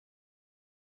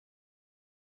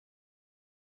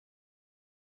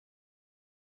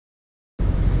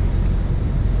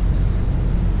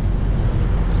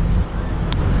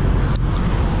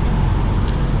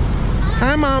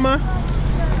Mama.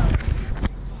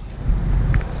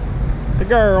 The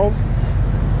girls.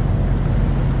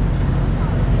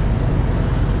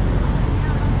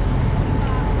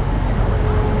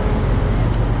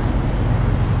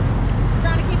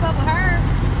 Trying to keep up with her.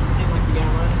 Pretend like you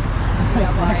got money.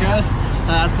 Like us.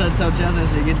 I told Chelsea, I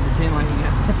said, you get to pretend like you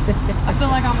got I feel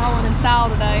like I'm rolling in style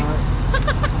today.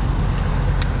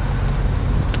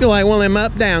 Feel like one of them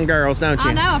up-down girls, don't you?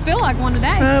 I know, I feel like one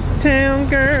today. Uptown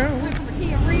girl. Went from a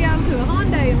Kia Rio to a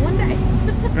Hyundai in one day.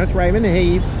 That's Raven and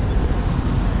Heath's.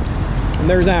 And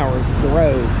there's ours, the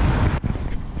road.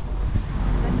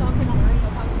 That song came on the radio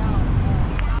talking about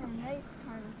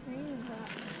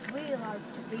We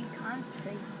like to be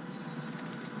country.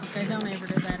 okay, don't ever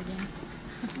do that again.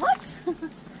 What?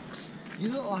 You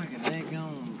look like a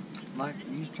daggone, like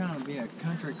you're trying to be a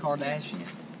country Kardashian.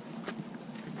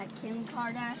 Like Kim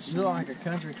Kardashian. You look like a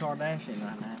country Kardashian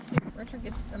right now. Richard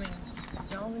gets,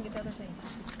 y'all get the other thing.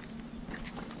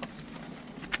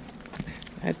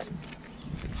 That's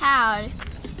Howdy.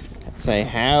 say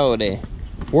howdy.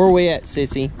 Where are we at,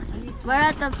 Sissy? We're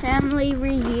at the family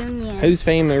reunion. Whose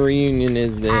family reunion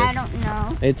is this? I don't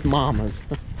know. It's Mama's.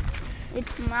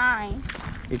 It's mine.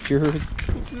 It's yours?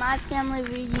 It's my family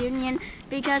reunion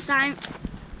because I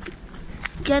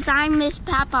miss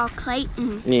Papa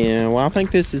Clayton. Yeah, well, I think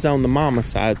this is on the Mama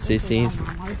side, Sissy.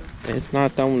 It's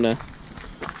not on the... Aww.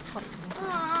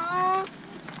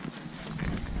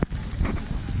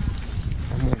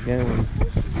 I'm gonna go and...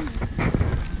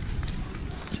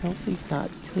 Chelsea's got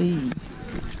tea.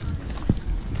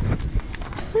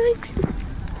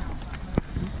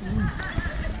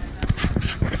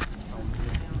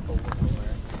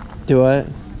 Do what?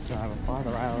 Drive a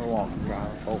farther out or walk and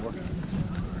drive forward.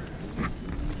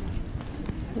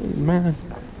 Man,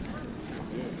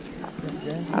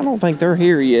 I don't think they're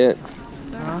here yet.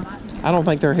 I don't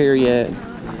think they're here yet.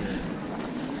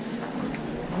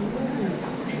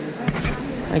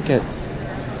 I think it's...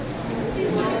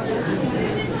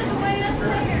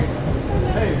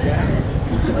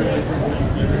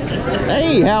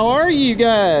 Hey, how are you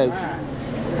guys?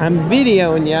 I'm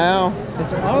videoing y'all.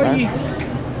 It's,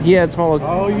 yeah, it's my look.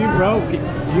 Oh, you broke it.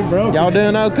 You broke Y'all it.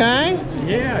 doing okay?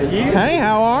 Yeah, you. Hey,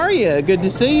 how are you? Good to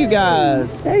see you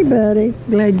guys. Hey, buddy.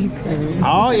 Glad you came.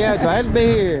 Oh, yeah, glad to be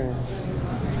here.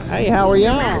 Hey, how are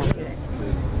y'all?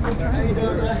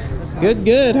 Good,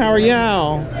 good. How are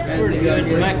y'all?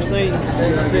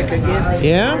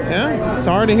 Yeah.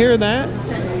 Sorry to hear that.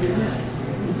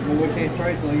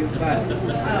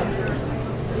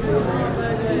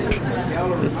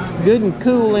 It's good and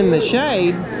cool in the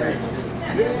shade.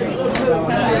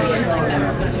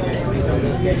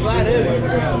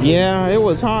 Yeah, it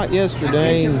was hot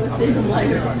yesterday. You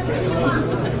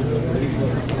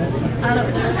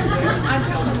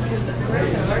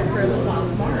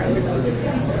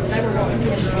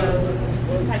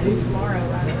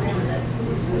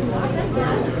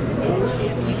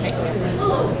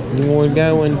want to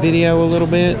go and video a little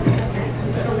bit?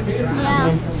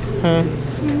 Yeah. Huh?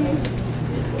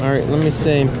 All right, let me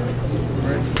see.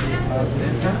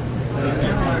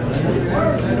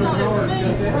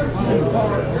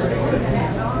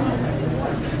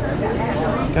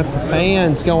 Got the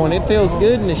fans going. It feels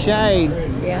good in the shade.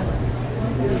 Yeah.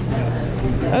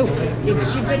 Oh. Did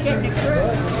she put that in the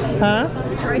truck? Huh?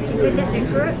 Tracy put that in the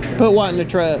truck? Put what in the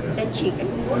truck? That chicken.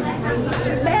 It's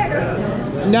better.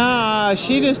 Nah,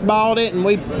 she just bought it and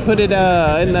we put it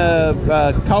in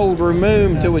the cold room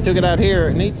until we took it out here.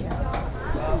 It needs.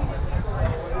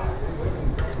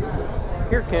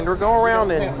 Here, Kendra, go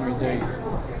around and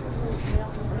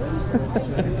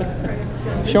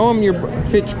show them your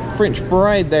French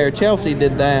braid there. Chelsea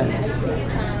did that.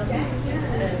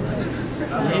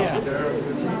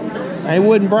 They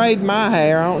wouldn't braid my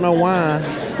hair. I don't know why.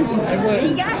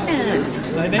 He got none.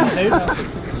 They didn't do that.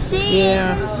 See,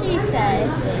 Yeah. she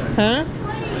says it. Huh?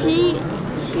 She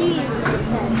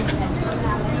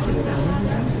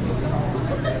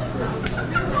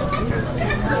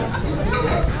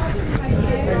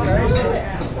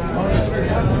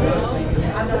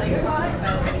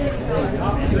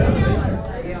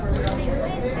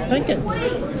I think it's...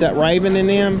 Is that Raven in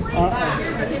them?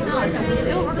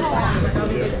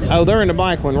 Oh, they're in the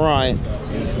black one, right.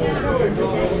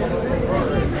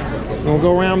 You want to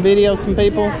go around and video some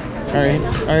people? All right,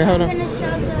 hold on. I'm gonna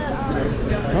show the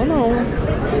Hold on.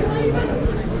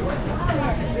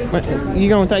 What, you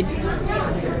gonna take...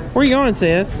 Where you going,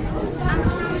 sis?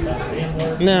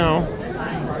 No.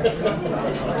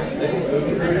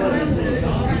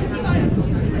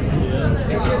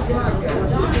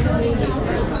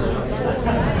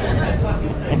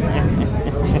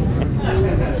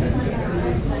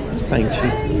 This thing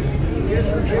shoots.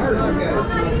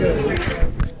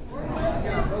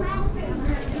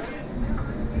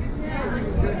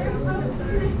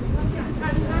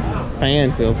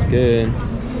 Fan feels good.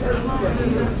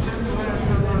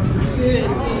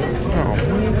 Oh,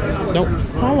 don't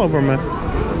fall over me.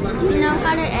 Do you know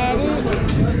how to edit?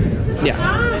 Yeah.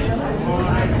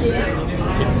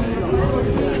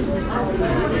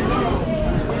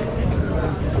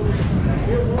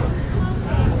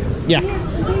 Yeah.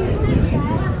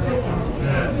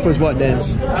 Was what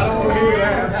dance? It's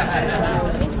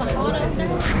so hot up there.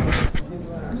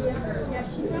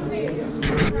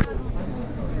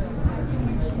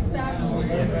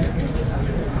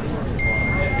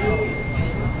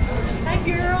 Hey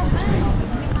girl.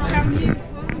 How are you?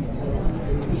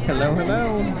 Hello, hello.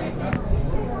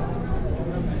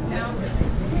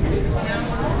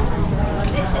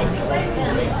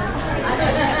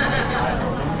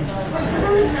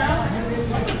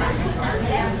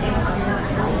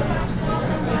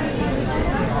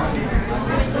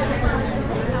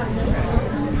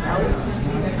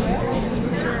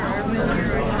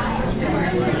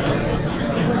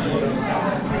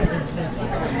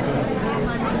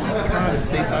 Try to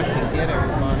see if I can get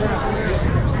everybody.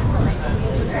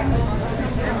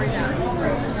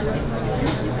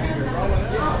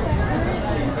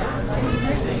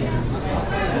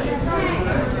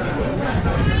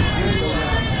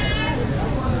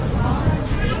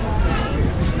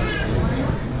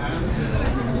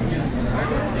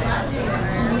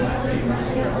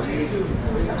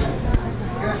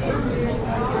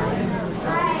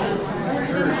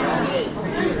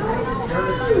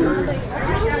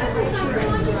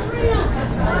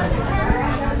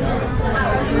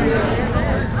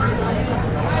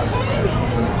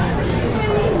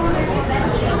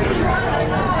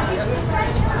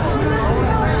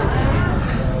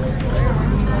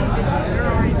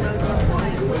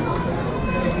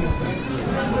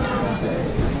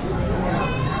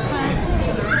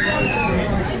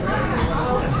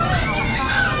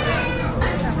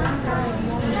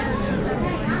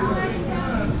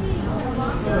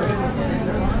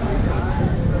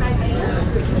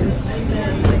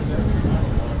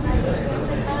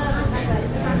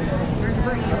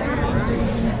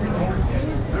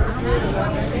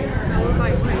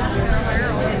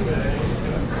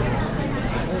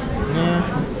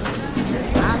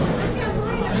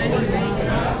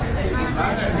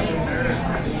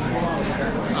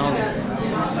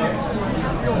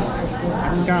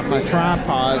 Got my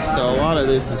tripod, so a lot of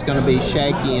this is going to be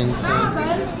shaky and stuff. Do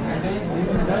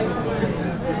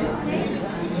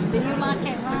you like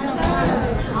that rhino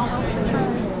all over the truck?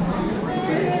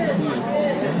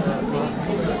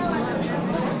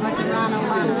 Like the rhino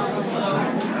line all over the truck.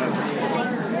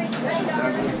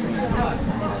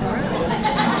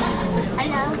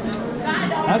 Hello.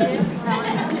 Howdy.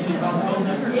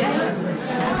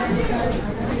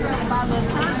 By the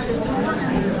time this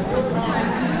morning.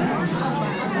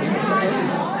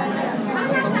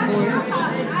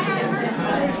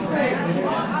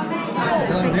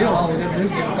 Done deal, all we gotta do is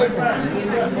get paper.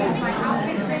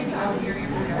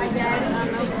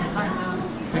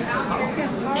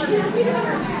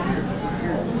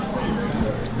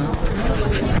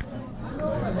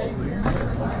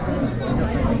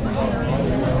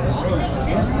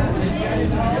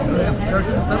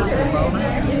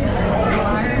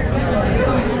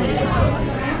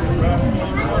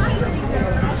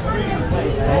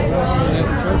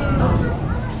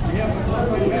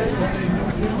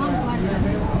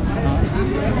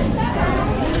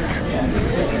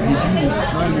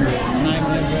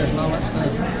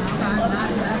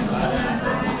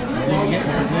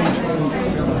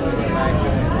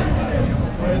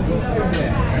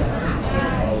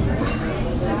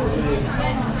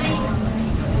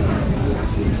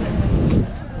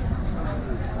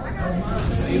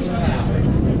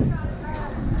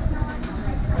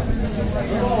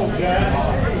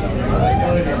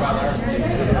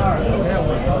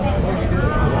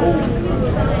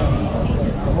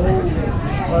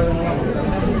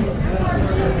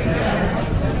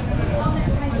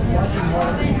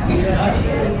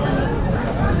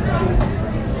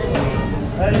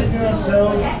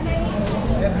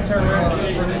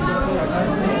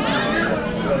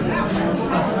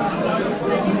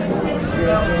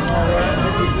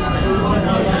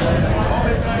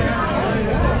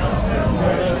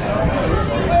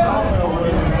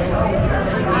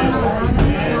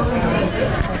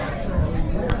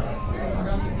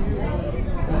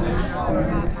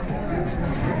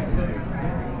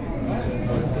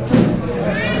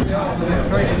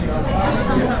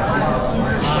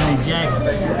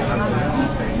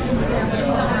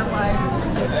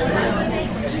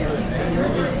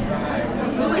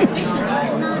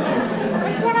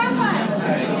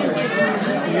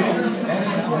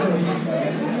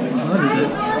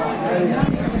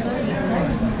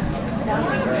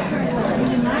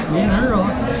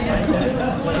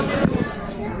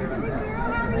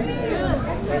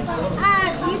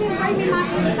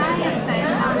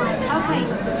 Okay.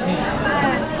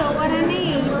 So what I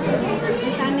need is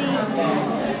I need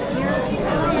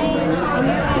your name and your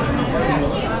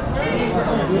address.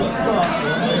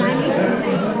 And I need your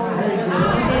name.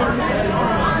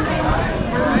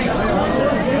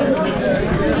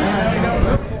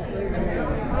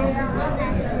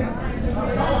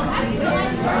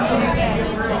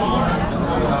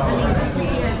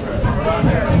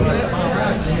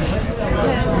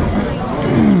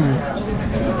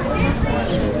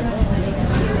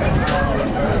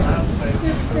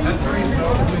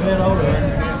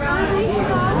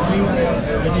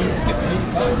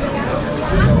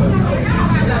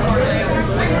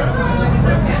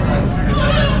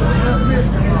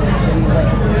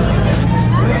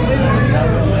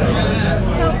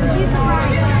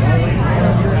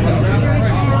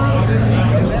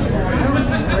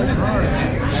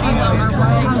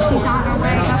 She's on her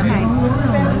way. Okay.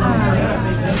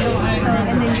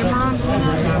 And then your mom.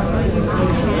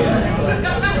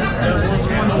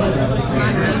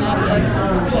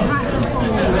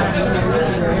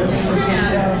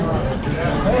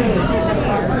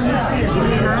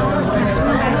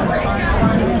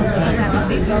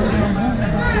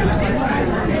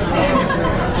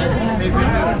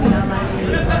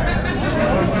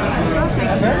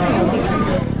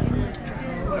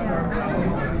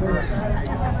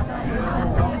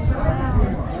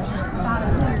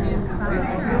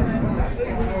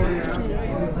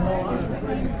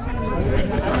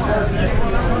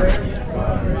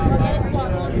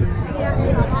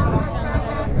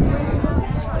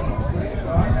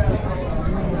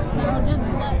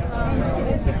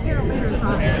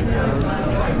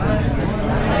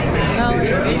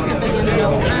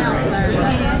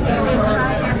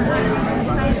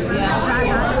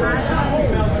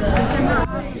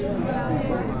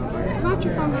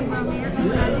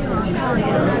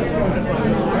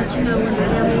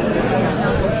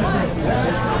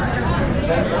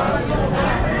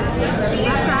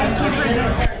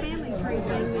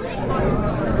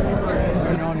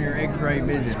 On your X-ray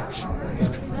vision.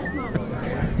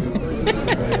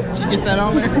 Did you get that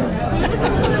on there?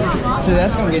 See,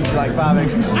 that's gonna get you like 5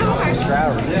 extra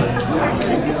subscribers.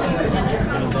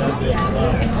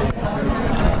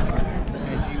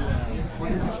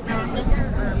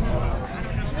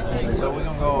 So we're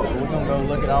gonna go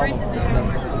look at all the food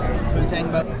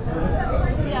boat.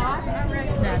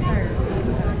 That's her.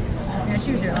 Yeah,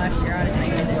 she was here last year. I didn't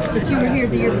make it. But you were here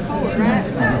the year before, right?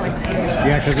 Or something like that.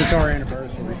 Yeah, because it's our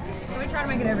anniversary. So we try to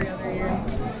make it every other year.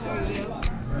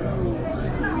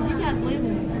 You guys live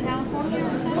in California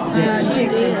or something?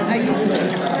 I used to.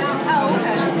 Oh,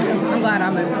 okay. I'm glad I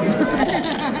moved.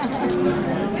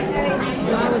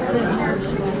 So I was sitting there.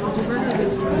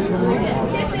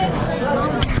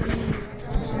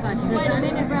 She's like, Wait a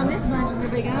minute, around this bunch is a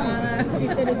big island. She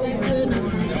said, is that good?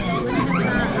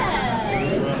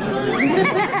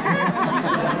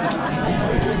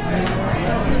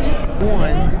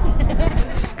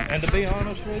 And to be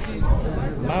honest with you,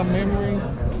 my memory,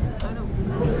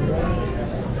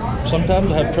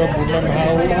 sometimes I have trouble remembering how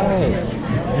old I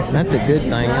was. That's a good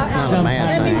thing. That's not a bad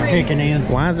Sometimes it's thing. kicking in.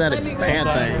 Why is that a bad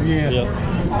thing?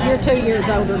 Yeah. You're 2 years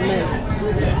older than me.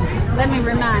 Let me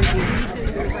remind you.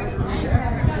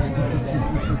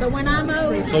 So when I'm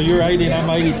old, So you're 80 and I'm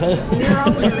 82. you're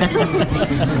older.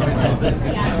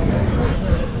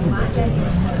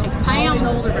 Pam's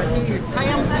older, but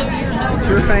Pam's 2 years older. It's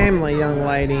your family, young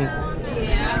lady.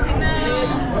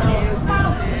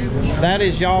 That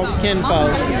is y'all's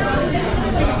kinfolk.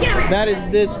 That is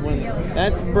this one.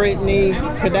 That's Brittany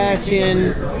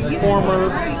Kardashian, former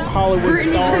Hollywood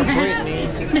star Brittany.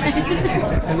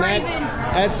 And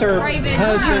that's her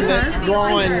husband that's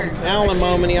drawing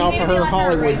alimony off of her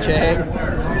Hollywood check.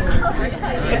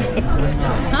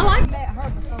 I like that.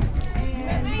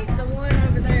 The one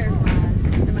over there is mine.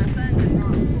 And my son's in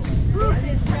mine.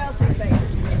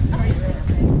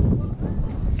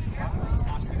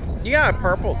 You got a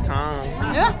purple tongue.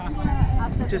 Yeah.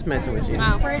 Just messing with you.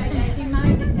 Wow.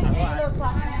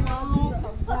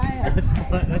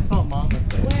 That's what Mama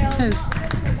said.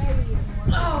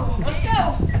 Let's go.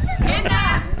 And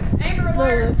Amber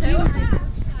alert too.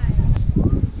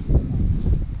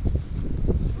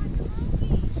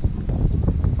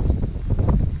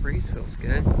 Breeze feels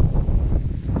good.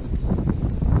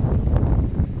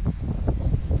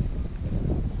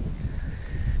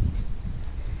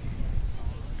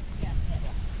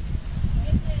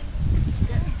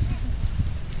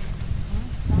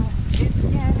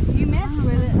 You mess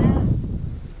with it now.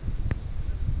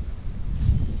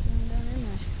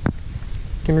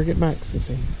 Can we get back,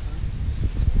 Sissy?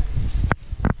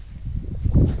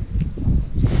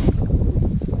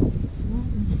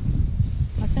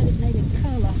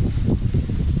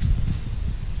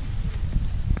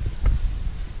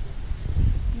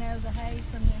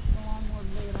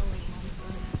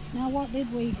 What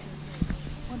did we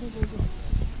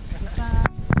decide?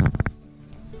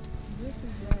 This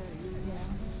is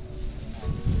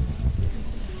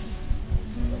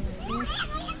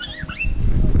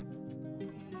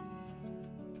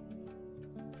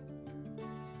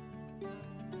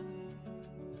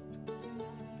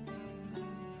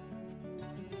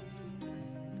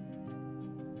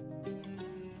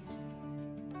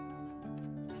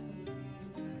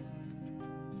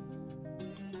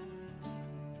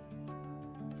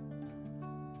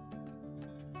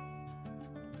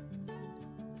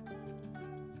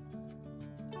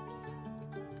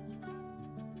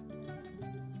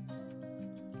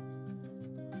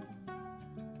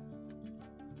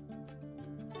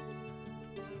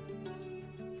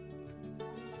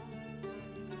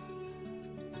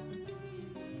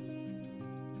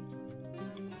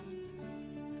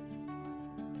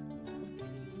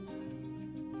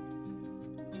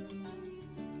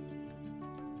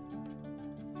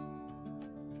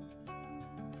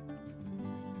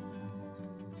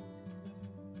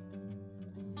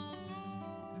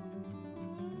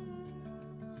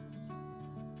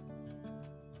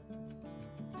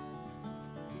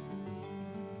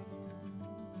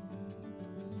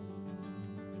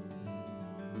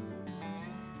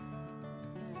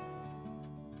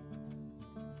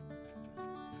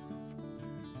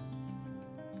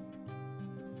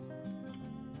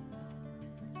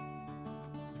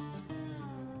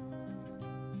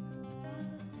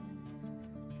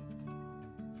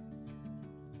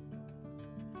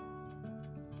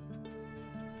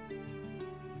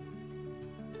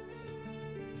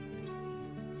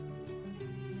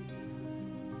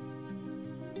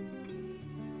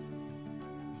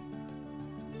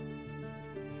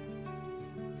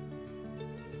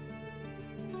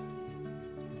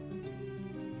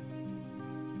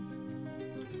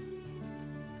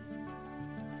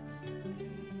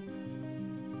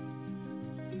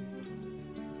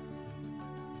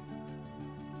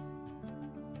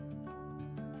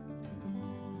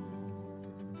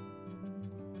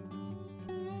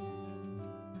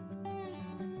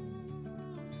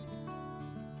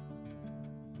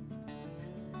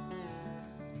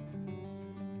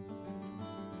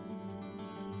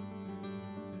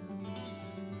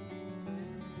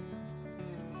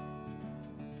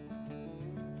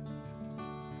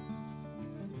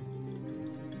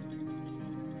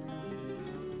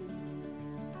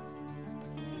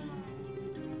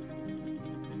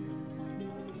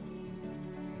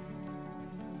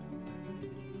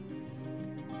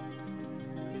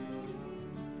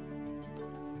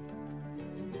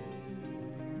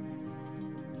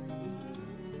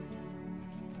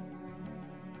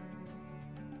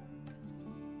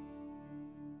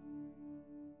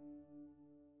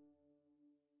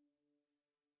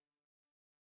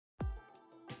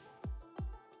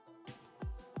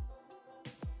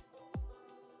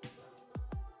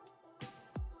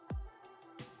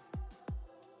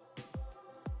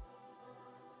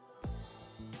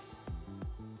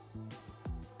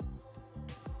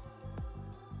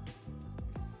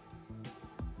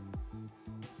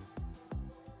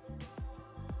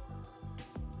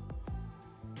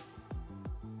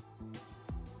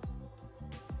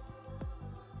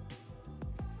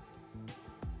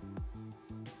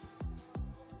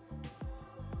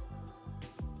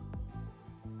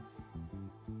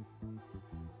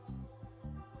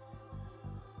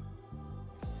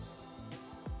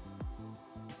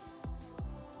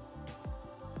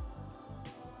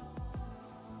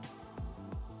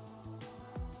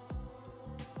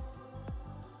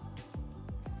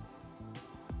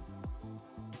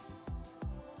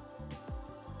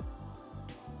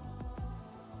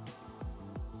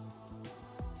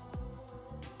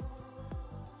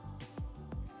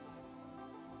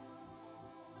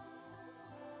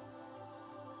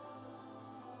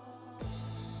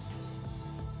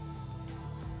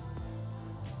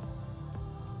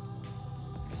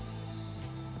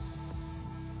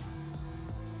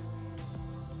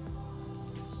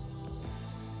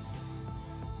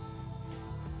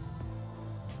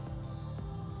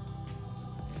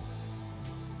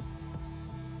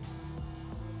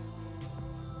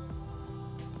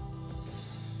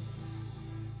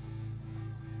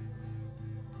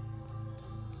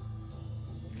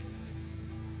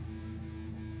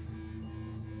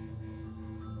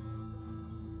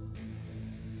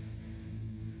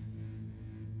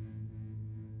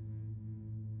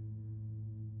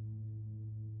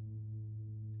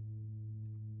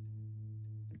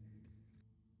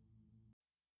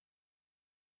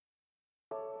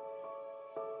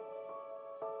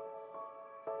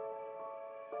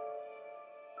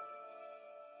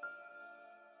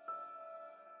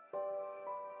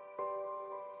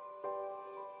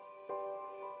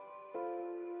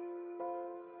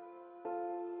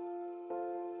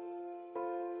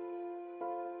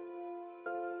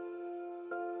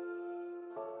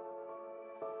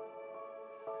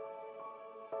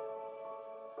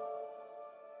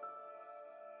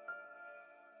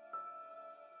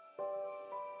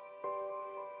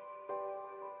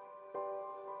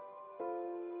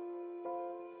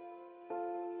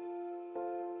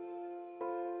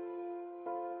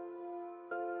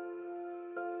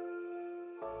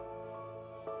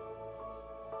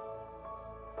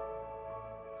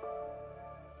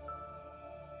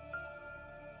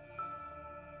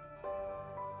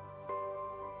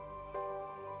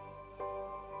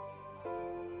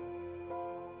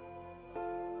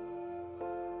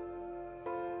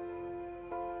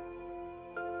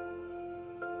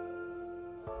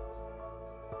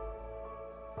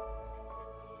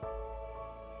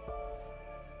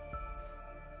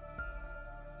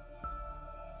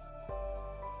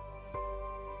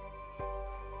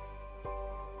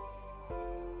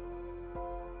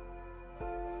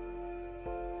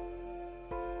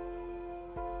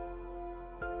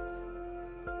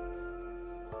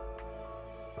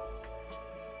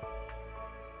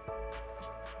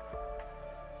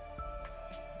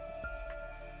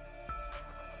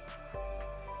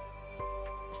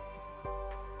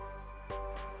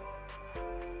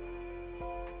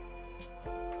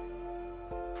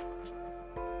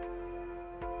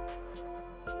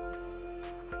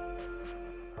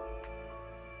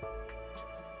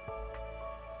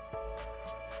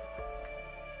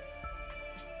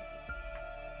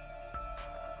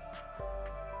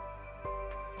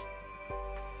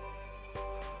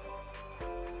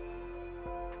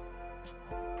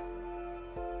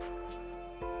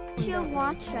she'll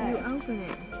watch us. You open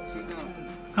it.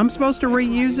 I'm supposed to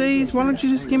reuse these? Why don't you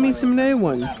just give me some new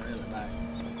ones?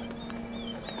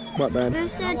 What, babe? Boo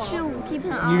said she'll keep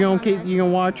an eye You on gonna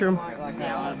us. watch them?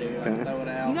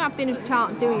 You gotta finish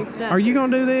doing your stuff. Are you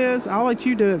gonna do this? I'll let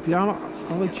you do it. If y'all,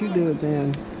 I'll let you do it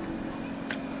then.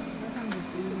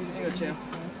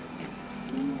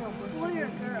 Boy or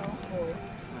girl?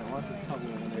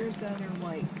 Yours go there and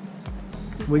wait.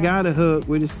 We got a hook.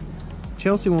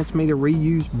 Chelsea wants me to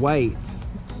reuse weights.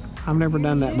 I've never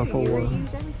done that before.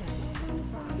 Reuse everything.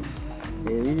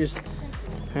 Yeah, you just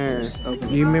Here,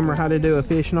 you remember how to do a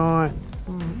fish knot?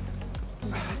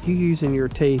 You using your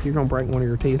teeth, you're gonna break one of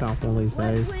your teeth off one of these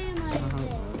days.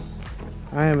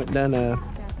 I haven't done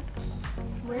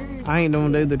I ain't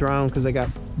gonna do the drone because they got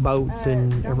boats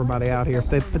and everybody out here. If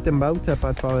they put them boats up,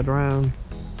 I'd probably drown.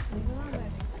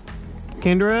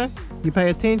 Kendra, you pay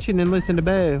attention and listen to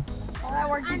Boo. That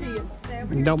worked you did.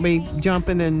 And don't be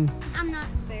jumping and I'm not.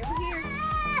 Stay over here.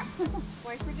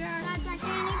 Wait for Josh. Guys,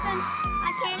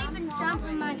 I can't even jump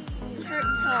in my hurt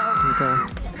toe.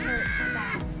 okay. It hurts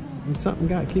bad. And something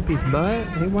got Kippy's butt.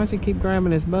 Why does he keep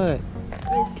grabbing his butt?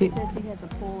 It's because he has a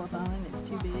pull up on him. It's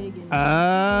too big. And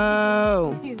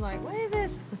Oh. he's like, what is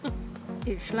this?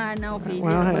 It's sliding off his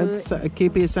Well, butt. it's,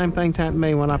 Kippy, the same thing's happened to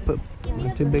me when I put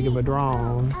too big of a draw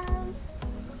on.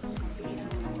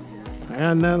 I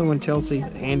got another one Chelsea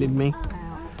handed me.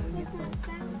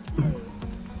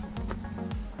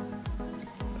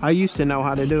 I used to know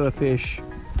how to do a fish.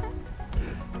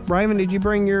 Raven, did you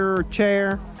bring your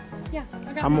chair? Yeah,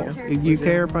 I got more chairs. You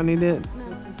care if I need it?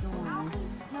 No,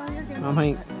 you're good. I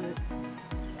think.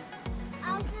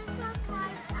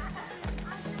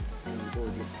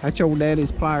 That's your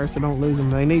daddy's pliers, so don't lose them.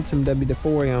 They need some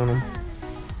WD-40 on them.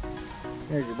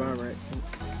 there's your bar rack.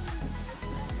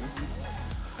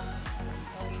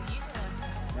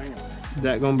 Is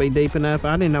that going to be deep enough?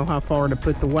 I didn't know how far to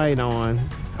put the weight on.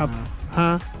 Huh?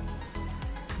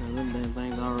 Them damn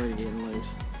things already getting loose.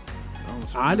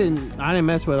 I didn't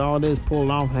mess with it. All it is pull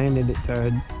it off, handed it to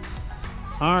her.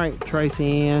 All right,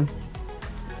 Tracy Ann.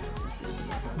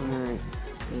 All right.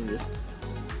 You just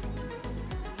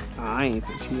I ain't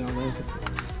fishy all this.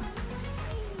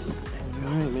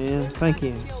 All right, man. Thank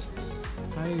you.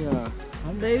 hey,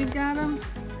 Boo's got them.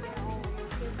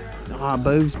 Ah,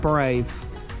 Boo's brave.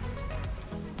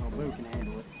 Boo can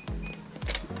handle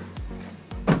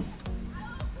it.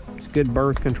 It's good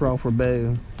birth control for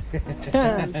Boo. She's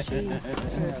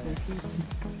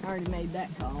already made that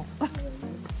call.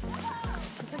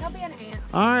 She's like, I'll be an aunt.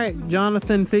 All right,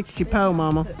 Jonathan, fix your pole,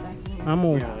 Mama. I'm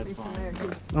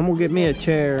gonna get me a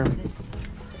chair.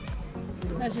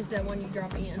 That's just that one you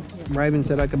drop me in. Raven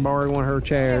said I could borrow one of her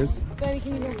chairs. Baby,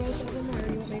 can you grab both of them, or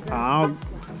you want me to grab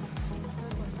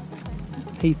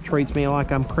He treats me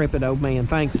like I'm crippled old man.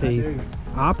 Thanks, Heath.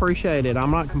 I appreciate it.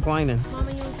 I'm not complaining.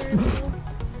 Mama, you want to carry the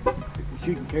wheel?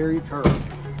 She can carry your turn.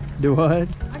 Do what? I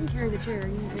can carry the chair.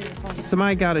 You can carry the phone.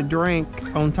 Somebody got a drink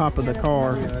on top of the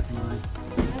car. That's mine.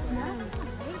 That's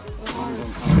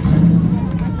mine.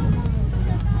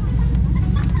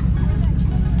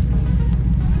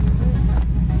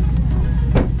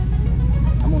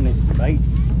 I'm gonna need some bait.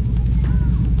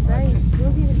 Right.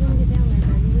 We'll get it when we get down there,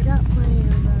 baby. We got plenty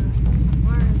of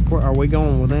worms. Where are we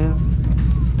going with that?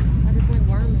 I just went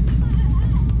worming.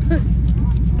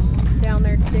 Down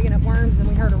there digging up worms, and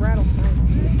we heard a rattlesnake.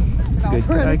 It's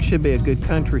good. That should be a good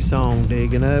country song,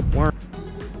 digging up worms.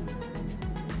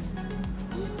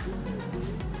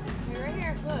 Right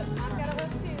here, look. I've got a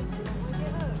hook too. Don't want to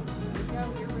get hooked. Go,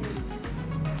 you're ready.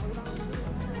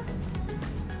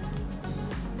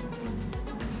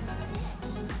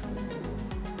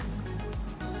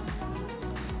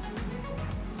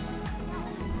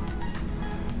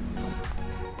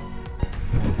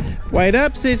 Wait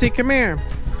up, Sissy. Come here.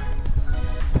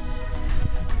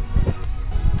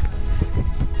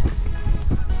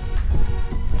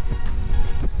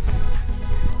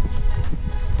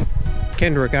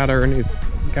 Kendra got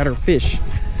her fish.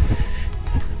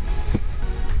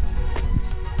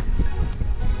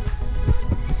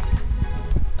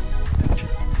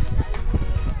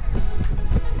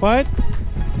 What?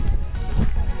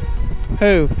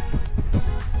 Who?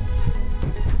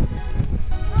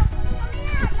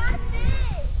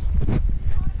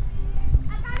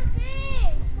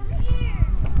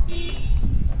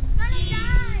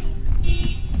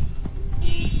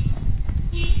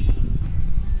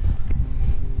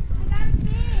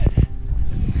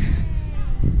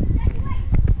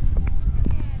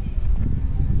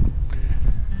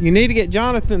 You need to get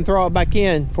Jonathan to throw it back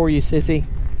in for you, Sissy.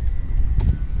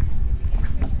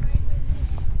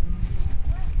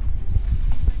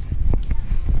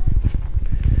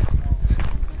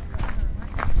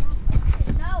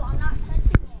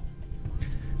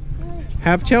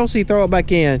 Have Chelsea throw it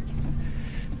back in.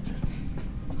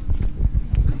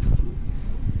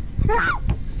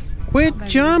 Quit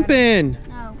jumping.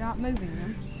 No. Stop moving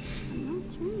them.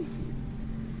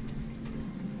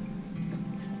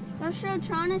 I'm not trying to. Go show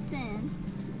Jonathan.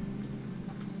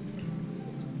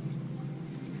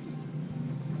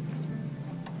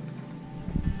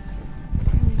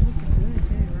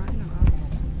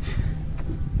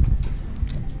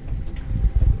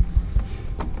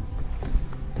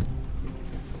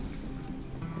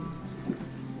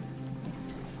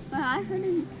 Well, I heard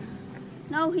him.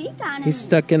 No, he got it. He's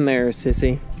stuck in there,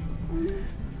 sissy.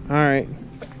 All right,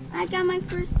 I got my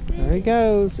first fish. there he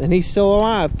goes. And he's still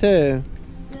alive, too.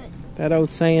 Good. That old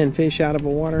saying, fish out of the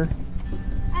water.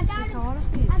 I got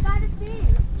a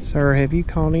fish. Sir, have you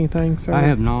caught anything, sir? I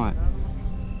have not.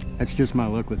 That's just my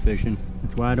luck with fishing.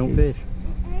 That's why I don't fish.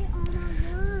 Hey, on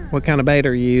my worm. What kind of bait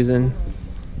are you using?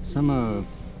 Some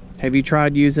Have you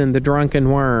tried using the drunken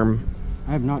worm?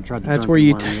 I have not tried the That's drunken where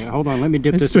you worm yet. Hold on, let me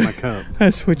dip this in my cup.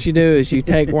 That's what you do is you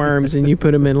take worms and you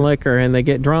put them in liquor and they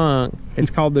get drunk. It's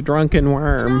called the drunken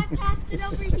worm. Can I cast it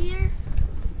over here?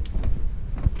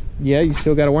 Yeah, you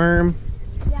still got a worm?